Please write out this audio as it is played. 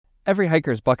Every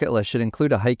hiker's bucket list should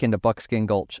include a hike into Buckskin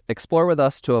Gulch. Explore with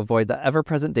us to avoid the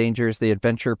ever-present dangers the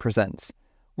adventure presents.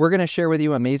 We're going to share with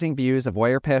you amazing views of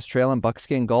Wirepass Trail and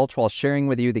Buckskin Gulch while sharing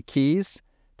with you the keys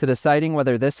to deciding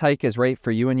whether this hike is right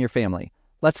for you and your family.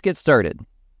 Let's get started.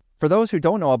 For those who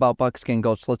don't know about Buckskin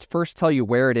Gulch, let's first tell you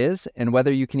where it is and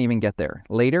whether you can even get there.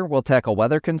 Later, we'll tackle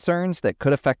weather concerns that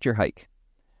could affect your hike.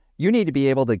 You need to be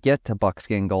able to get to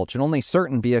Buckskin Gulch, and only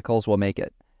certain vehicles will make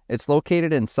it. It's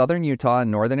located in southern Utah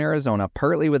and northern Arizona,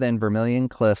 partly within Vermillion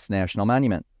Cliffs National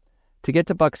Monument. To get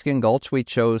to Buckskin Gulch, we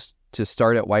chose to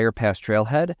start at Wirepass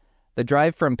Trailhead. The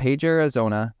drive from Page,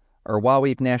 Arizona, or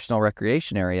Wahweap National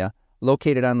Recreation Area,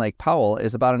 located on Lake Powell,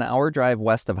 is about an hour drive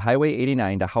west of Highway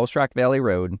 89 to House Rock Valley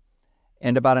Road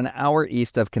and about an hour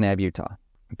east of Kanab, Utah.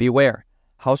 Beware,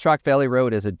 House Rock Valley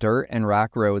Road is a dirt and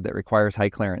rock road that requires high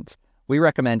clearance. We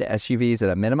recommend SUVs at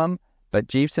a minimum, but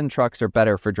Jeeps and trucks are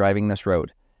better for driving this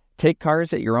road. Take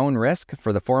cars at your own risk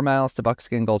for the 4 miles to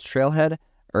Buckskin Gulch Trailhead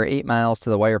or 8 miles to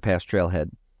the Wirepass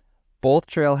Trailhead. Both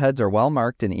trailheads are well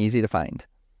marked and easy to find.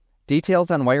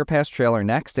 Details on Wirepass Trail are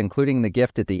next, including the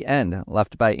gift at the end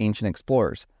left by ancient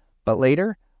explorers. But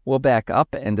later, we'll back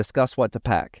up and discuss what to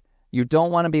pack. You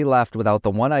don't want to be left without the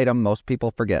one item most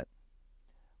people forget.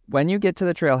 When you get to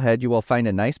the trailhead, you will find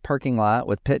a nice parking lot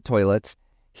with pit toilets.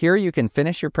 Here you can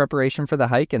finish your preparation for the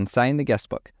hike and sign the guest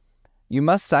book. You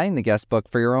must sign the guest book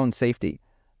for your own safety.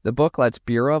 The book lets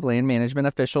Bureau of Land Management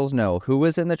officials know who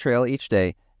was in the trail each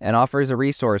day and offers a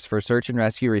resource for search and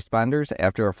rescue responders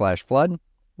after a flash flood,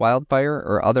 wildfire,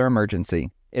 or other emergency.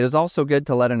 It is also good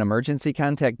to let an emergency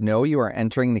contact know you are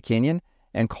entering the canyon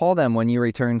and call them when you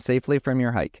return safely from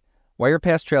your hike.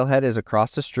 Wirepass Trailhead is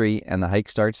across the street and the hike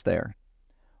starts there.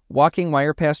 Walking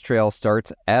Wirepass Trail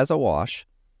starts as a wash.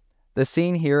 The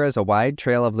scene here is a wide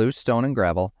trail of loose stone and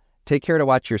gravel. Take care to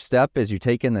watch your step as you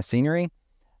take in the scenery.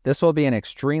 This will be an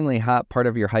extremely hot part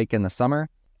of your hike in the summer.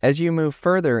 As you move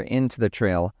further into the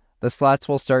trail, the slots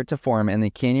will start to form and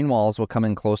the canyon walls will come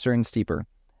in closer and steeper.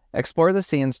 Explore the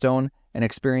sandstone and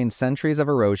experience centuries of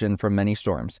erosion from many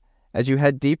storms. As you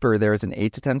head deeper, there is an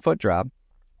 8 to 10 foot drop.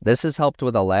 This is helped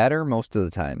with a ladder most of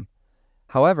the time.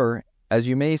 However, as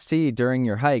you may see during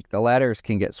your hike, the ladders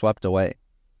can get swept away.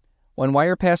 When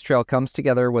Wirepass Trail comes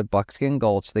together with Buckskin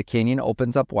Gulch, the canyon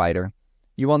opens up wider.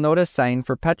 You will notice sign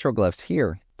for petroglyphs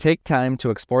here. Take time to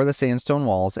explore the sandstone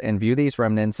walls and view these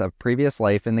remnants of previous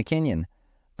life in the canyon.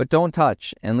 But don't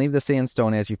touch and leave the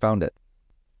sandstone as you found it.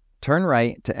 Turn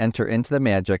right to enter into the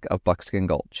magic of Buckskin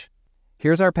Gulch.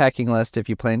 Here's our packing list if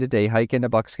you plan to day hike into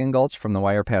Buckskin Gulch from the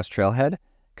Wirepass Trailhead.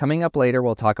 Coming up later,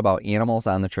 we'll talk about animals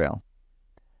on the trail.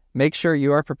 Make sure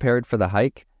you are prepared for the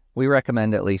hike. We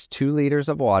recommend at least 2 liters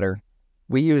of water.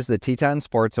 We use the Teton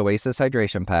Sports Oasis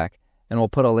Hydration Pack, and we'll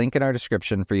put a link in our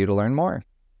description for you to learn more.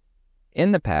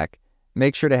 In the pack,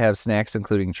 make sure to have snacks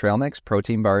including trail mix,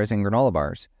 protein bars, and granola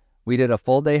bars. We did a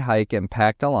full day hike and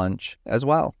packed a lunch as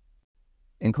well,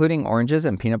 including oranges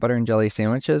and peanut butter and jelly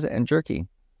sandwiches and jerky.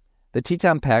 The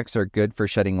Teton packs are good for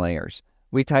shedding layers.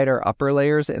 We tied our upper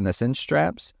layers in the cinch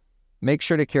straps. Make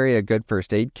sure to carry a good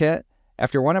first aid kit.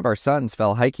 After one of our sons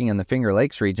fell hiking in the Finger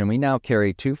Lakes region, we now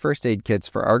carry 2 first aid kits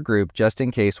for our group just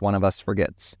in case one of us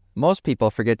forgets. Most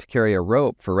people forget to carry a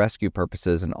rope for rescue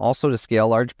purposes and also to scale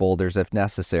large boulders if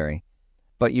necessary.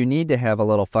 But you need to have a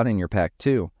little fun in your pack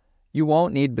too. You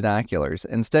won't need binoculars.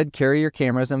 Instead, carry your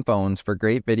cameras and phones for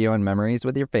great video and memories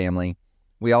with your family.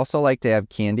 We also like to have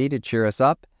candy to cheer us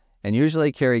up and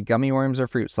usually carry gummy worms or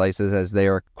fruit slices as they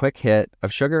are a quick hit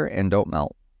of sugar and don't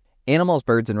melt. Animals,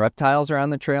 birds, and reptiles are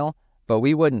on the trail, but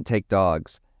we wouldn't take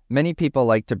dogs. Many people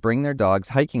like to bring their dogs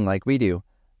hiking like we do.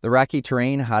 The rocky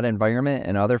terrain, hot environment,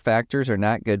 and other factors are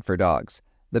not good for dogs.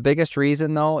 The biggest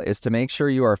reason, though, is to make sure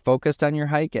you are focused on your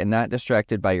hike and not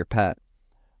distracted by your pet.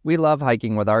 We love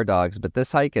hiking with our dogs, but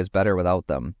this hike is better without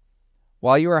them.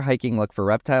 While you are hiking, look for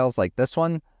reptiles like this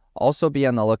one. Also be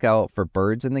on the lookout for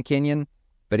birds in the canyon,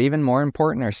 but even more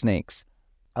important are snakes.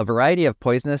 A variety of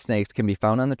poisonous snakes can be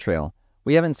found on the trail.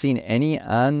 We haven't seen any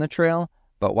on the trail,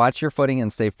 but watch your footing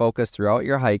and stay focused throughout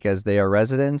your hike as they are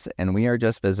residents and we are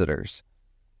just visitors.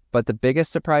 But the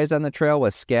biggest surprise on the trail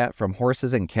was scat from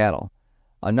horses and cattle.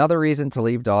 Another reason to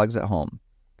leave dogs at home.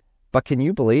 But can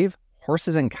you believe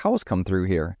horses and cows come through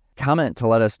here? Comment to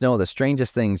let us know the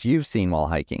strangest things you've seen while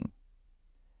hiking.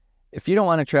 If you don't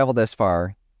want to travel this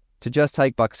far to just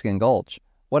hike Buckskin Gulch,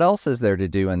 what else is there to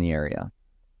do in the area?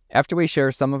 After we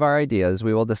share some of our ideas,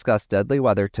 we will discuss deadly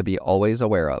weather to be always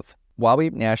aware of.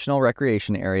 Wahweap National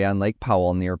Recreation Area on Lake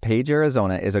Powell near Page,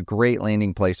 Arizona is a great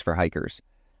landing place for hikers.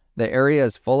 The area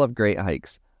is full of great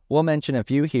hikes. We'll mention a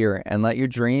few here and let you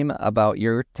dream about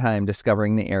your time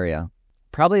discovering the area.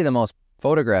 Probably the most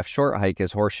photographed short hike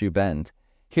is Horseshoe Bend.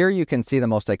 Here you can see the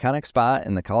most iconic spot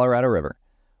in the Colorado River.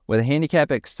 With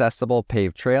handicap-accessible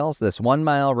paved trails, this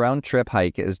 1-mile round-trip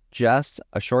hike is just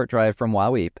a short drive from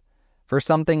Wahweap. For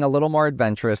something a little more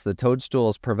adventurous, the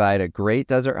toadstools provide a great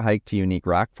desert hike to unique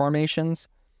rock formations.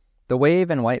 The Wave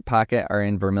and White Pocket are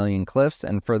in Vermillion Cliffs,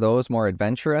 and for those more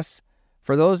adventurous,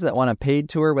 for those that want a paid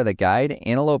tour with a guide,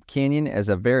 Antelope Canyon is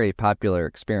a very popular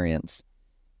experience.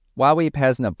 Wahweap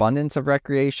has an abundance of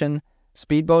recreation.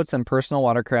 Speedboats and personal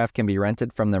watercraft can be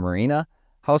rented from the marina.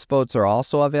 Houseboats are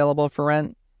also available for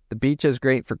rent. The beach is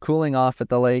great for cooling off at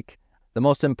the lake. The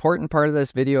most important part of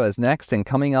this video is next, and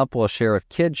coming up we'll share if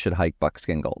kids should hike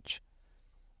Buckskin Gulch.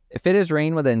 If it has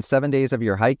rained within 7 days of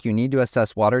your hike, you need to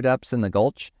assess water depths in the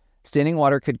gulch. Standing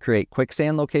water could create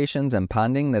quicksand locations and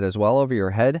ponding that is well over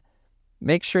your head.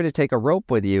 Make sure to take a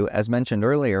rope with you, as mentioned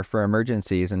earlier, for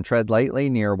emergencies, and tread lightly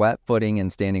near wet footing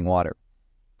and standing water.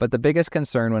 But the biggest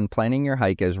concern when planning your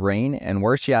hike is rain, and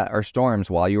worse yet are storms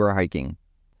while you are hiking.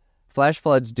 Flash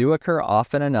floods do occur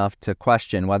often enough to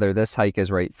question whether this hike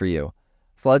is right for you.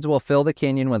 Floods will fill the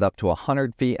canyon with up to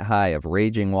 100 feet high of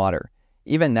raging water.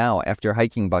 Even now, after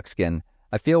hiking Buckskin,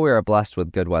 I feel we are blessed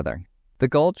with good weather. The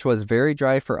gulch was very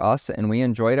dry for us, and we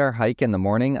enjoyed our hike in the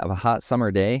morning of a hot summer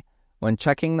day. When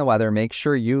checking the weather, make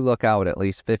sure you look out at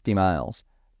least 50 miles.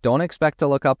 Don't expect to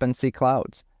look up and see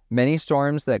clouds. Many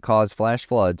storms that cause flash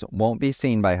floods won't be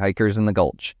seen by hikers in the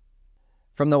gulch.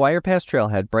 From the Wirepass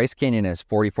Trailhead, Bryce Canyon is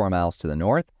 44 miles to the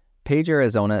north. Page,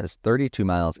 Arizona is 32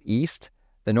 miles east.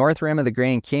 The north rim of the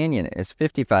Grand Canyon is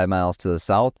 55 miles to the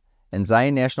south, and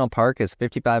Zion National Park is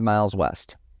 55 miles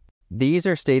west. These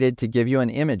are stated to give you an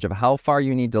image of how far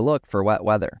you need to look for wet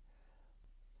weather.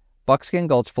 Buckskin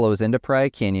Gulch flows into Pariah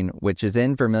Canyon, which is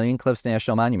in Vermillion Cliffs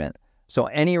National Monument, so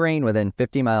any rain within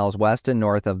 50 miles west and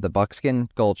north of the Buckskin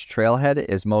Gulch Trailhead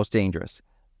is most dangerous.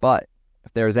 But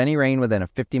if there is any rain within a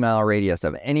 50-mile radius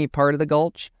of any part of the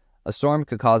gulch, a storm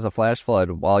could cause a flash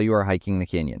flood while you are hiking the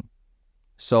canyon.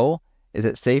 So, is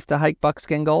it safe to hike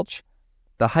Buckskin Gulch?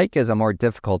 The hike is a more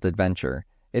difficult adventure.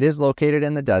 It is located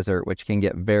in the desert, which can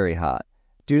get very hot.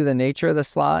 Due to the nature of the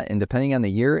slot, and depending on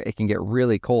the year, it can get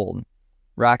really cold.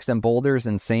 Rocks and boulders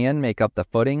and sand make up the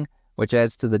footing, which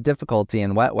adds to the difficulty,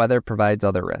 and wet weather provides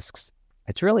other risks.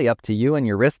 It's really up to you and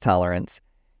your risk tolerance.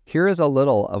 Here is a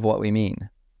little of what we mean.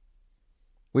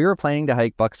 We were planning to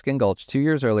hike Buckskin Gulch 2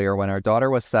 years earlier when our daughter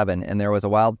was 7 and there was a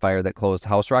wildfire that closed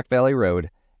House Rock Valley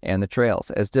Road and the trails.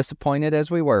 As disappointed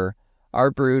as we were, our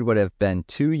brood would have been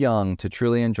too young to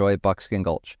truly enjoy Buckskin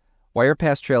Gulch.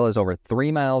 Wirepass Trail is over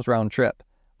 3 miles round trip.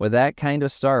 With that kind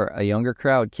of start, a younger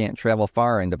crowd can't travel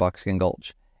far into Buckskin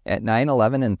Gulch. At 9,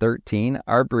 11, and 13,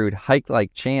 our brood hiked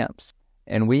like champs,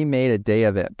 and we made a day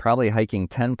of it, probably hiking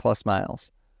 10 plus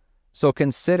miles. So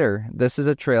consider this is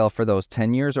a trail for those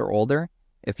 10 years or older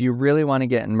if you really want to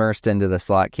get immersed into the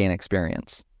slot can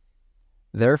experience.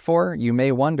 Therefore, you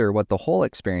may wonder what the whole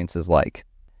experience is like.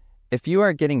 If you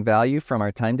are getting value from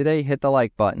our time today, hit the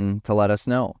like button to let us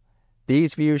know.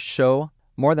 These views show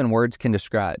more than words can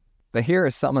describe, but here are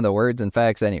some of the words and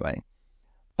facts anyway.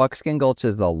 Buckskin Gulch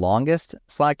is the longest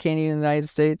slot canyon in the United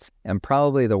States and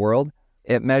probably the world.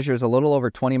 It measures a little over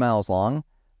 20 miles long.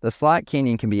 The slot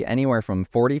canyon can be anywhere from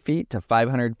 40 feet to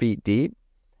 500 feet deep.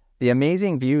 The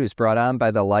amazing views brought on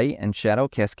by the light and shadow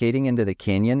cascading into the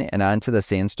canyon and onto the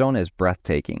sandstone is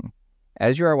breathtaking.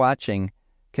 As you are watching,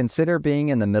 consider being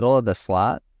in the middle of the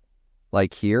slot,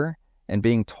 like here, and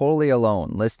being totally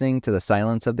alone, listening to the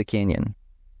silence of the canyon.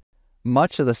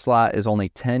 Much of the slot is only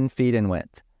 10 feet in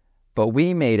width, but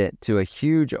we made it to a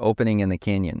huge opening in the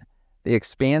canyon. The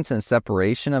expanse and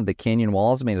separation of the canyon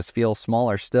walls made us feel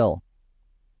smaller still.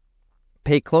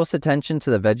 Pay close attention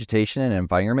to the vegetation and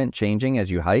environment changing as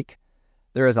you hike.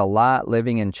 There is a lot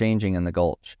living and changing in the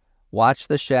gulch. Watch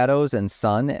the shadows and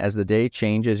sun as the day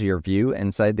changes your view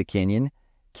inside the canyon.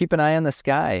 Keep an eye on the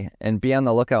sky and be on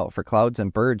the lookout for clouds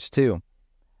and birds too.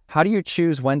 How do you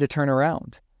choose when to turn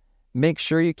around? Make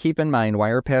sure you keep in mind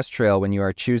Wirepass Trail when you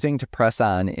are choosing to press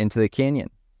on into the canyon.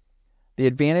 The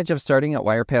advantage of starting at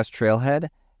Wirepass Trailhead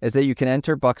is that you can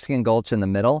enter Buckskin Gulch in the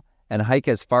middle and hike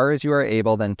as far as you are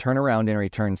able, then turn around and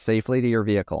return safely to your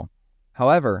vehicle.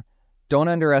 However, don't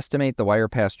underestimate the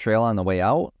Wirepass Trail on the way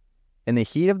out. In the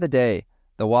heat of the day,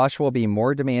 the wash will be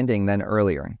more demanding than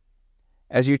earlier.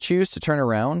 As you choose to turn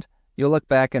around, you'll look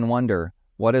back and wonder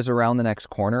what is around the next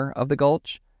corner of the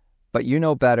gulch, but you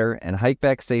know better and hike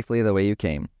back safely the way you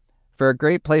came. For a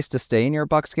great place to stay in your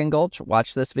Buckskin Gulch,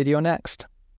 watch this video next.